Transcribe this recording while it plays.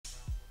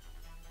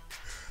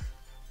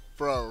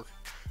Bro,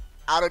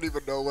 I don't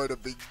even know where to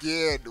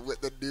begin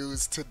with the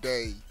news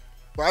today.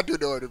 Well, I do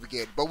know where to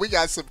begin, but we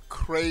got some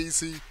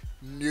crazy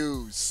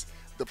news.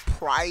 The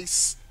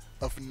price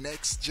of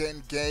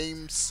next-gen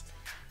games,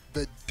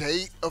 the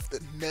date of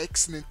the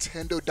next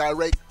Nintendo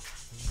Direct,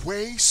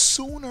 way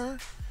sooner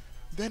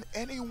than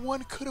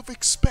anyone could have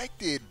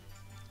expected.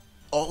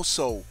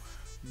 Also,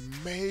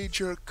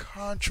 major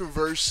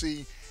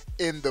controversy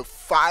in the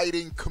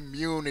fighting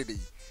community.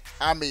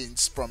 I mean,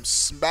 from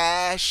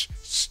Smash,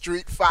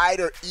 Street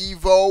Fighter,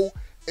 Evo,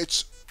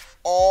 it's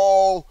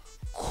all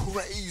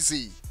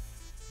crazy.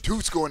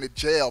 Dude's going to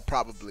jail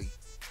probably.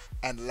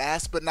 And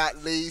last but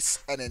not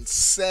least, an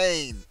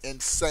insane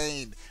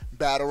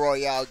Battle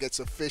Royale gets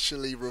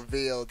officially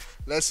revealed.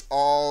 Let's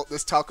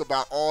talk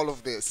about all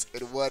of this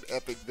in one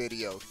epic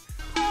video.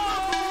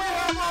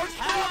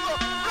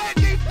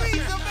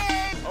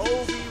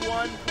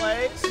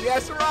 OB1playYT.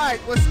 That's right.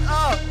 What's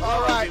up?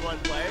 All right.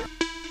 OB1playYT.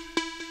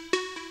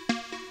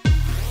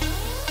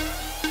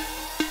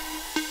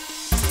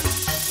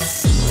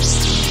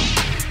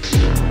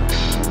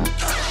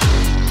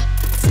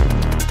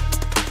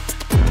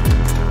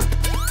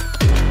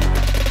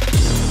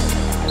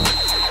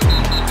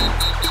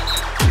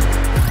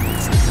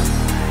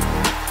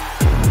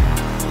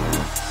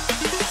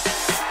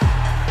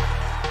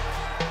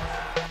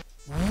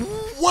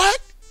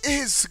 What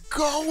is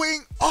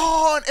going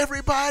on,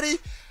 everybody?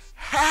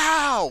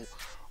 How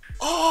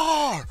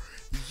are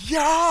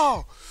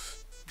y'all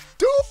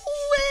doing?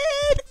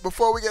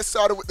 Before we get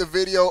started with the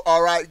video,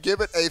 all right,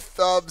 give it a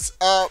thumbs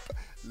up.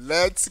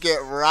 Let's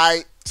get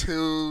right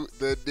to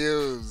the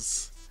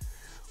news.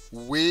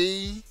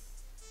 We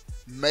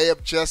may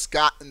have just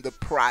gotten the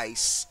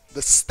price,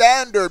 the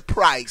standard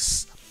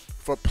price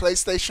for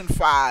PlayStation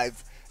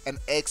 5 and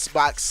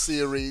Xbox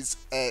Series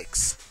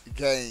X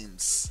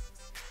games.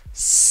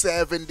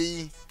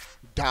 $70.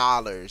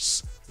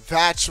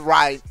 That's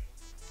right.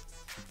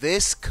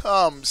 This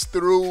comes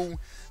through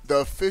the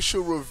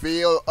official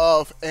reveal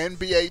of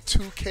NBA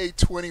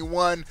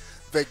 2K21,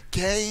 the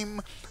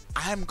game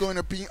I'm going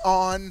to be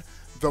on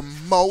the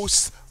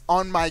most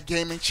on my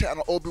gaming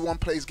channel,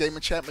 OB1play's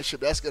Gaming Championship.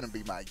 That's going to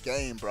be my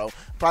game, bro.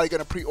 Probably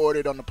going to pre-order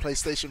it on the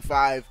PlayStation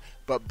 5.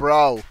 But,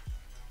 bro,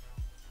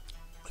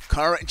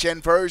 current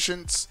gen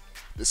versions,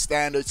 the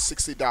standard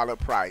 $60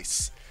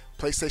 price.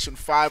 PlayStation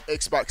 5,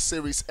 Xbox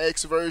Series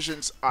X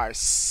versions are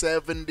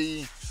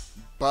 $70,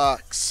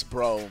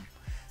 bro.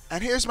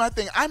 And here's my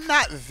thing. I'm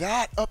not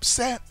that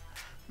upset,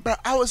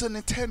 but I was a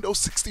Nintendo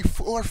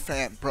 64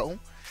 fan, bro.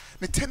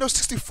 Nintendo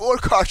 64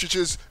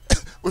 cartridges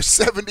were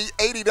 $70,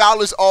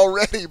 $80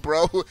 already,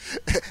 bro.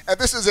 And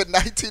this is in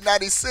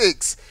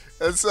 1996.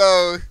 And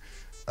so,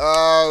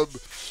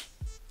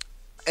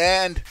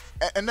 and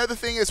another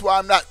thing is why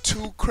I'm not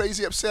too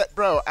crazy upset,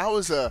 bro. I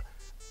was a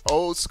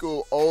old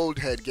school, old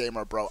head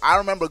gamer, bro. I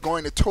remember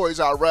going to Toys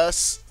R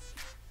Us,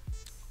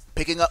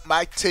 picking up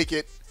my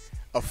ticket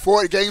of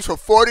 40 games for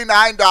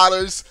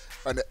 $49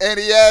 on the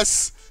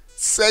NES,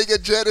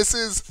 Sega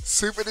Genesis,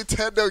 Super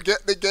Nintendo,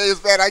 getting the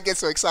games. Man, I get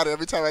so excited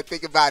every time I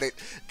think about it.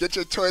 Get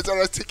your Toys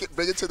R Us ticket,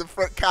 bring it to the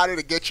front counter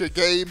to get your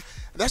game.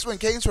 And that's when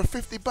games were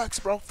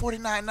 $50, bro,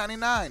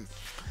 $49.99.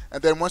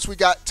 And then once we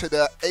got to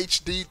the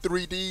HD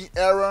 3D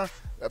era,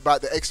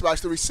 about the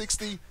Xbox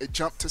 360, it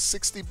jumped to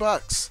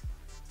 $60.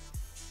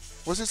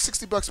 Was it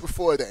 $60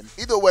 before then?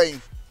 Either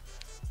way,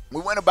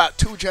 we went about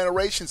 2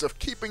 generations of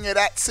keeping it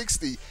at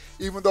 $60,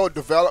 even though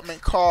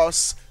development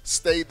costs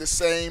stayed the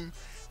same.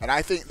 And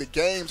I think the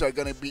games are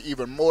going to be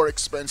even more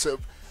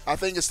expensive. I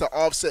think it's to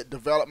offset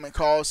development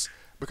costs,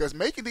 because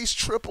making these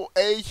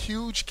AAA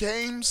huge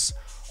games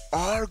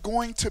are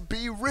going to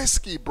be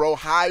risky, bro.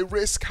 High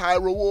risk, high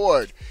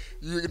reward.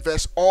 You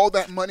invest all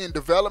that money in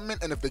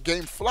development, and if the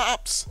game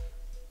flops,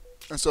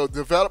 and so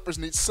developers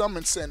need some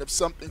incentive,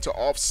 something to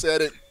offset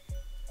it.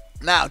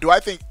 Now, do I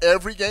think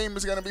every game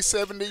is going to be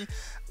 $70?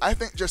 I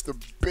think just the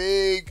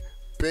big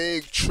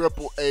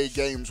AAA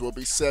games will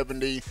be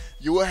 $70.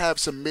 You will have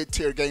some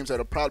mid-tier games that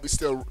will probably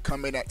still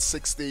come in at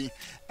 $60,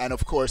 and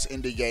of course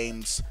indie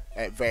games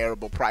at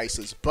variable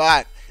prices.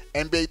 But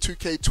NBA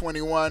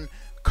 2K21,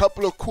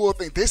 couple of cool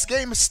things. This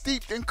game is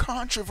steeped in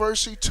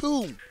controversy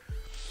too.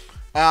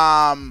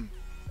 Let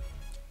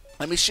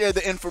me share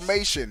the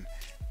information.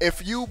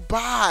 If you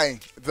buy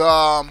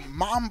the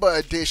Mamba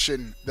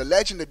edition, the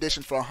Legend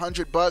edition for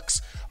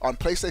 $100 on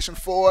PlayStation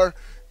 4,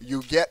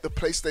 you get the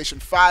PlayStation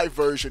 5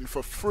 version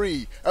for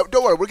free.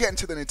 Don't worry, we're getting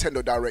to the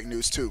Nintendo Direct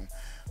news too.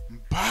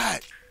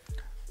 But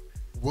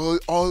will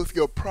all of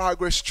your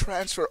progress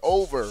transfer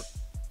over?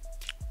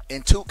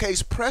 In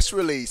 2K's press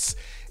release,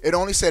 it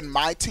only said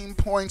my team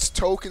points,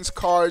 tokens,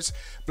 cards,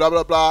 blah,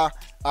 blah, blah,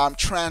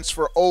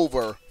 transfer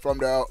over from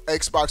the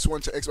Xbox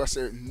One to Xbox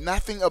Series.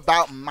 Nothing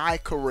about my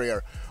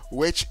career,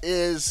 which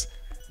is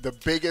the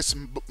biggest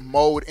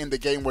mode in the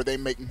game where they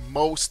make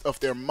most of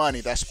their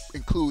money. That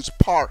includes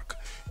Park.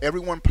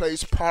 Everyone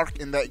plays Park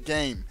in that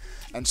game.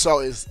 And so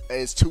is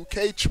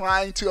 2K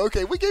trying to,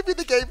 okay, we give you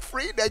the game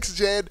free next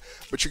gen,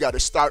 but you got to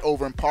start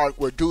over in Park,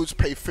 where dudes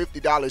pay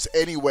 $50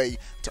 anyway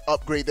to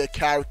upgrade their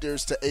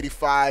characters to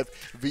 85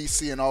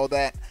 VC and all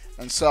that.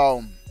 And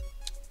so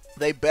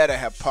they better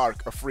have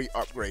Park a free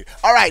upgrade.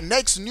 All right,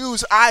 next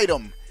news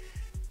item.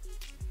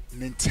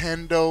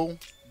 Nintendo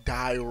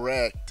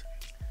Direct.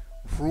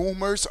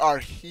 Rumors are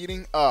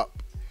heating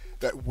up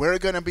that we're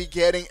going to be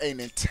getting a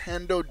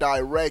Nintendo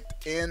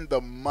Direct in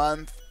the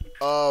month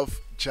of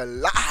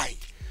July.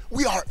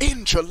 We are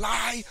in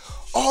July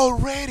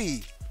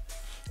already.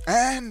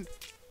 And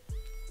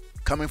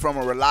coming from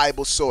a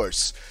reliable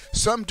source,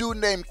 some dude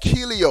named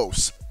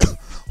Kilios,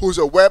 who's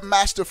a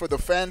webmaster for the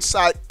fan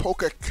site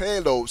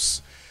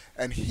Pokekelos,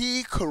 and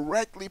he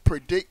correctly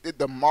predicted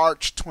the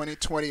March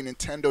 2020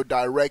 Nintendo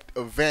Direct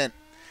event.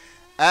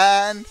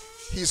 And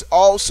he's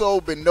also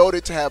been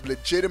noted to have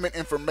legitimate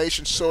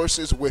information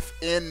sources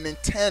within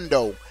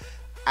Nintendo,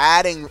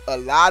 adding a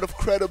lot of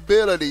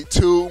credibility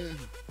to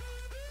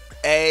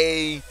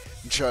a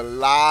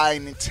July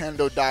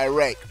Nintendo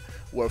Direct.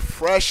 We're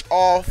fresh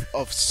off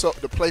of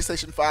the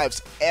PlayStation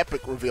 5's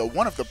epic reveal,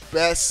 one of the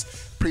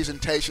best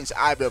presentations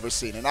I've ever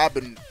seen, and I've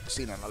been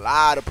seeing a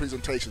lot of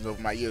presentations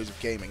over my years of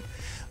gaming.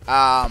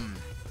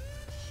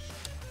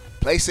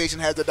 PlayStation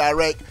has the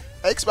Direct.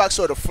 Xbox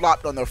sort of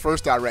flopped on their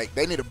first Direct.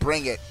 They need to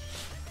bring it.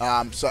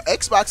 So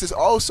Xbox is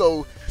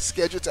also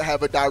scheduled to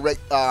have a Direct,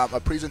 a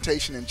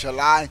presentation in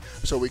July.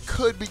 So we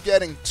could be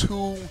getting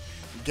 2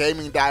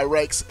 gaming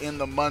Directs in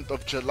the month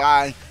of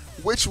July,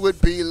 which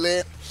would be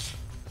lit.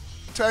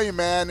 Tell you,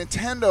 man,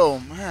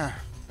 Nintendo, man,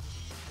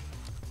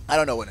 I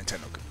don't know what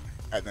Nintendo could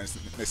do at this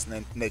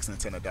next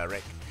Nintendo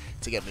Direct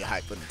to get me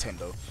hyped for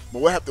Nintendo.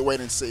 But we'll have to wait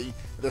and see.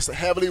 There's a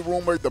heavily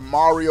rumored the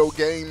Mario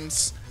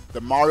games,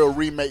 the Mario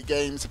remake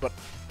games, but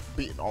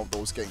beaten all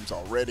those games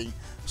already.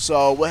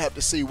 So we'll have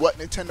to see what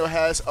Nintendo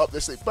has up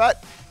their sleeve.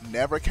 But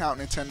never count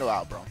Nintendo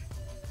out, bro.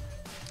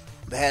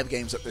 They have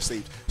games up their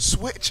sleeves.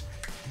 Switch,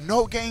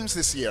 no games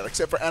this year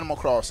except for Animal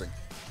Crossing.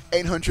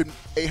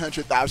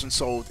 800,000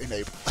 sold in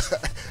April.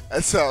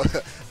 And so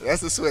that's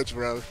the Switch,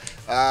 bro.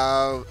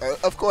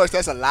 Of course,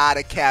 that's a lot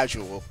of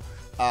casual,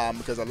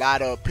 because a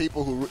lot of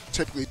people who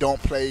typically don't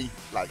play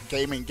like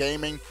gaming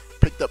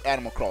picked up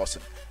Animal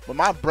Crossing. But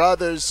my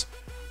brother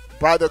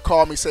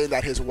called me saying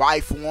that his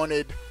wife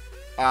wanted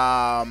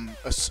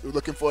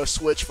looking for a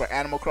Switch for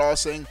Animal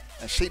Crossing,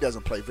 and she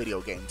doesn't play video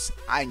games.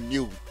 I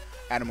knew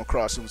Animal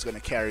Crossing was going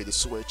to carry the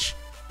Switch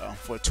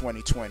for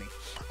 2020.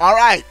 All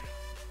right.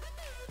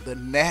 The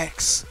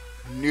next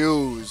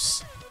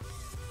news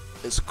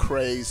is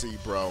crazy,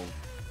 bro.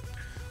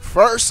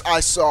 First,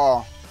 I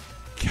saw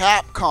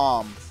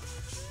Capcom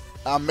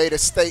made a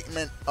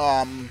statement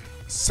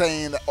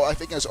saying that, I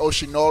think it was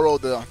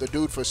Oshinoro, the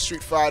dude for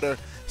Street Fighter,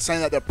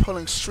 saying that they're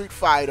pulling Street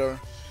Fighter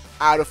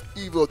out of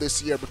Evo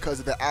this year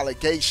because of the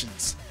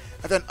allegations.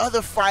 And then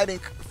other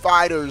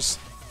fighters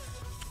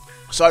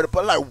started to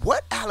put like,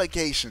 what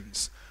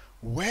allegations?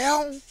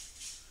 Well,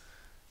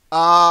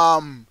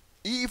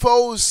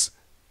 Evo's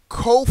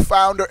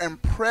co-founder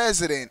and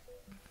president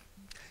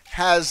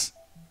has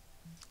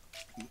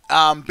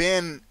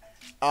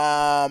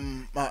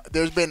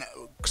there's been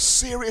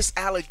serious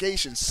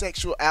allegations,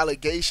 sexual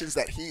allegations,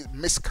 that he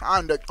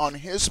misconduct on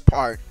his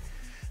part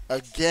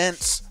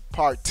against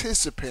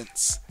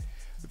participants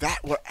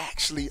that were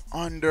actually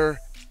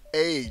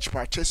underage,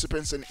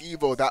 participants in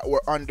Evo that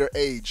were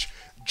underage.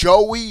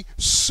 Joey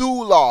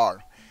Sular.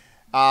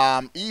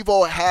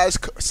 Evo has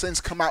since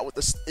come out with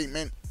a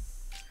statement.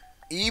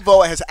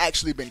 Evo has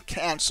actually been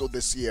canceled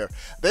this year.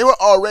 They were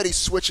already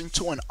switching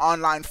to an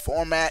online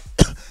format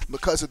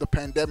because of the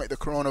pandemic, the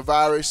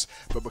coronavirus.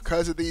 But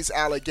because of these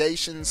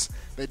allegations,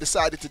 they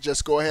decided to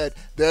just go ahead.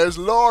 There's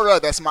Laura,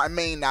 that's my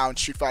main now in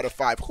Street Fighter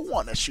 5. Who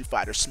want a Street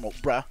Fighter smoke,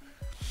 bruh?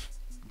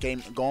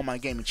 Go on my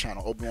gaming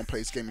channel,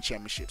 OB1play's Gaming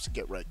Championships,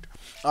 get wrecked.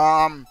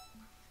 And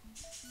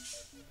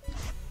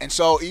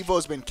so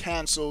Evo's been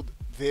canceled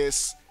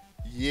this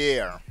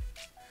year.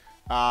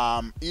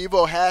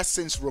 Evo has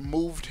since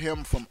removed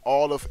him from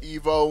all of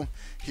Evo.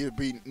 He'll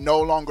be no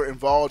longer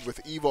involved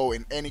with Evo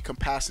in any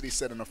capacity,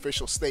 said an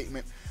official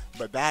statement.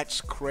 But that's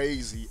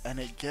crazy, and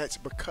it gets,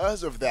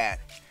 because of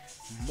that,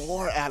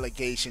 more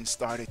allegations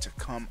started to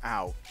come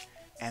out.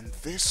 And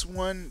this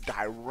one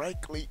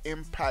directly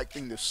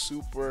impacting the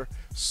Super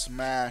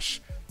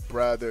Smash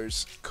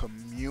Brothers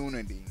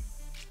community.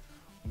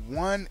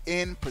 One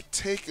in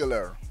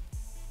particular,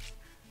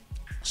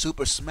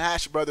 Super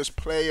Smash Brothers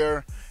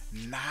player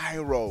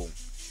Nairo.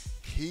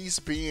 He's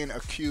being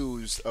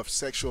accused of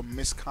sexual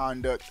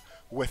misconduct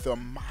with a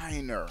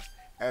minor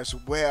as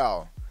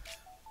well.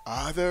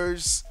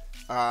 Others,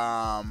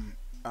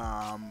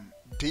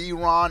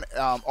 D-Ron,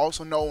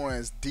 also known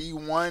as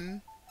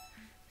D1,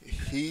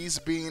 he's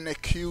being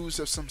accused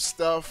of some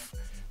stuff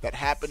that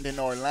happened in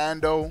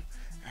Orlando.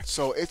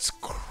 So it's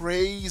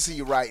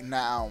crazy right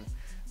now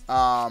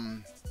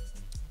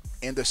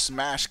in the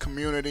Smash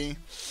community.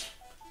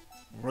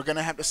 We're going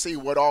to have to see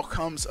what all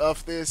comes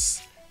of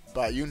this,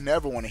 but you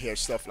never want to hear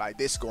stuff like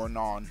this going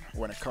on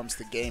when it comes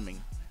to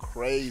gaming.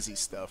 Crazy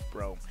stuff,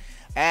 bro.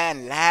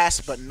 And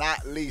last but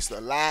not least,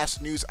 the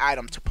last news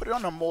item, to put it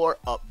on a more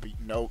upbeat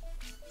note,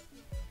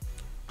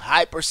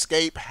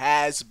 Hyperscape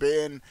has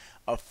been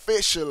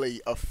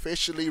officially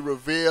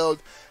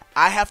revealed.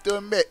 I have to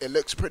admit, it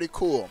looks pretty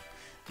cool.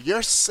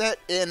 You're set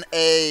in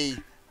a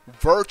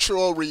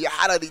virtual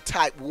reality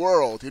type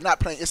world. You're not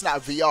playing, it's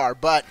not VR,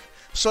 but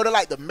sort of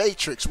like the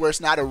Matrix, where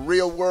it's not a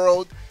real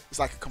world, it's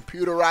like a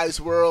computerized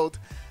world.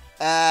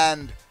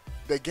 And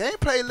the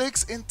gameplay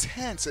looks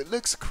intense. It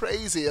looks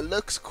crazy. It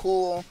looks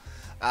cool.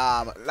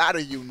 A lot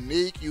of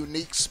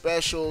unique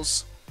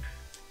specials.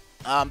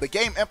 The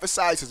game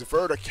emphasizes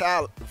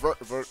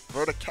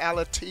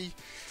verticality,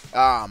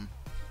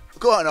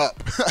 going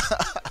up,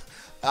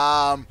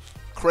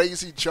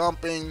 crazy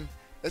jumping.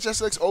 It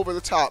just looks over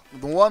the top.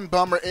 The one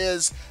bummer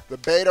is the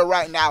beta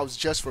right now is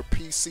just for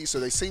PC, so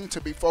they seem to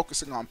be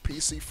focusing on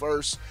PC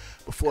first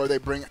before they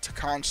bring it to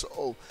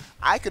console.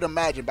 I could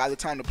imagine by the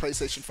time the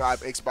PlayStation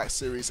 5, Xbox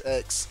Series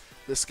X,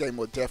 this game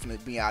will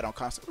definitely be out on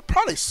console.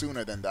 Probably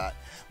sooner than that,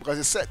 because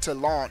it's set to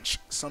launch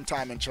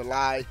sometime in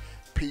July,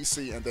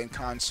 PC, and then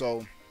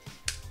console.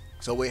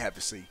 So we have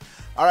to see.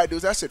 Alright,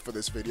 dudes, that's it for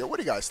this video. What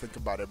do you guys think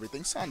about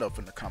everything? Sound off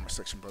in the comment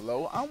section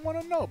below. I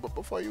want to know. But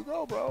before you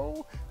go,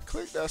 bro,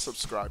 click that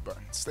subscribe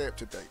button. Stay up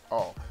to date.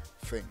 All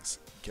things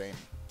gaming,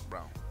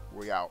 bro.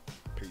 We out.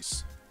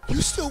 Peace.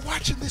 You still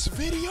watching this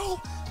video?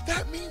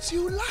 That means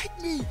you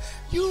like me.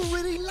 You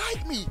really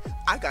like me.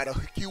 I gotta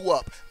hook you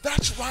up.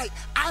 That's right.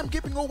 I'm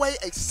giving away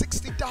a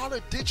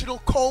 $60 digital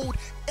code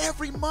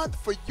every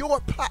month for your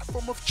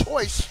platform of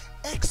choice.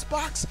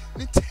 Xbox,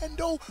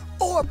 Nintendo,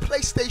 or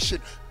PlayStation.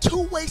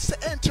 2 ways to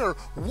enter.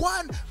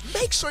 1,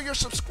 make sure you're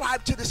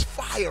subscribed to this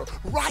fire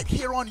right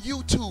here on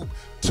YouTube.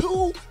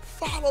 2,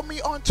 follow me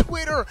on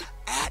Twitter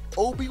at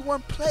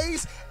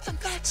OB1playZ, and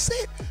that's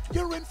it.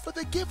 You're in for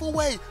the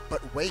giveaway.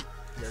 But wait,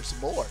 there's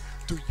more.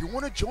 Do you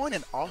want to join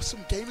an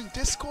awesome gaming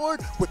Discord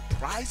with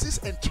prizes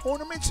and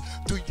tournaments?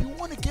 Do you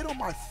want to get on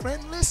my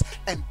friend list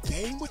and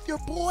game with your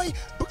boy?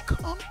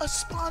 Become a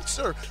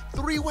sponsor.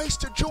 3 ways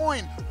to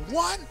join.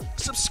 1,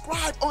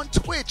 subscribe on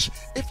Twitch.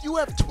 If you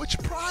have Twitch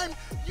Prime,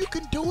 you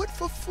can do it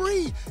for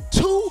free.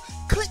 2,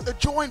 click the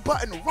join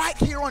button right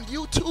here on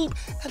YouTube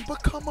and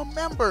become a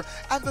member.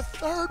 And the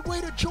 3rd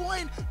way to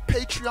join,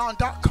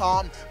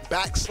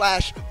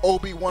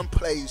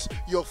 patreon.com/OB1playZ.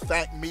 You'll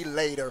thank me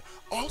later.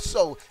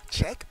 Also,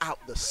 check out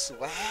the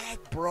swag,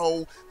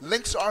 bro.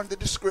 Links are in the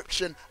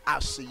description.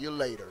 I'll see you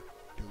later.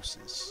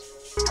 Deuces.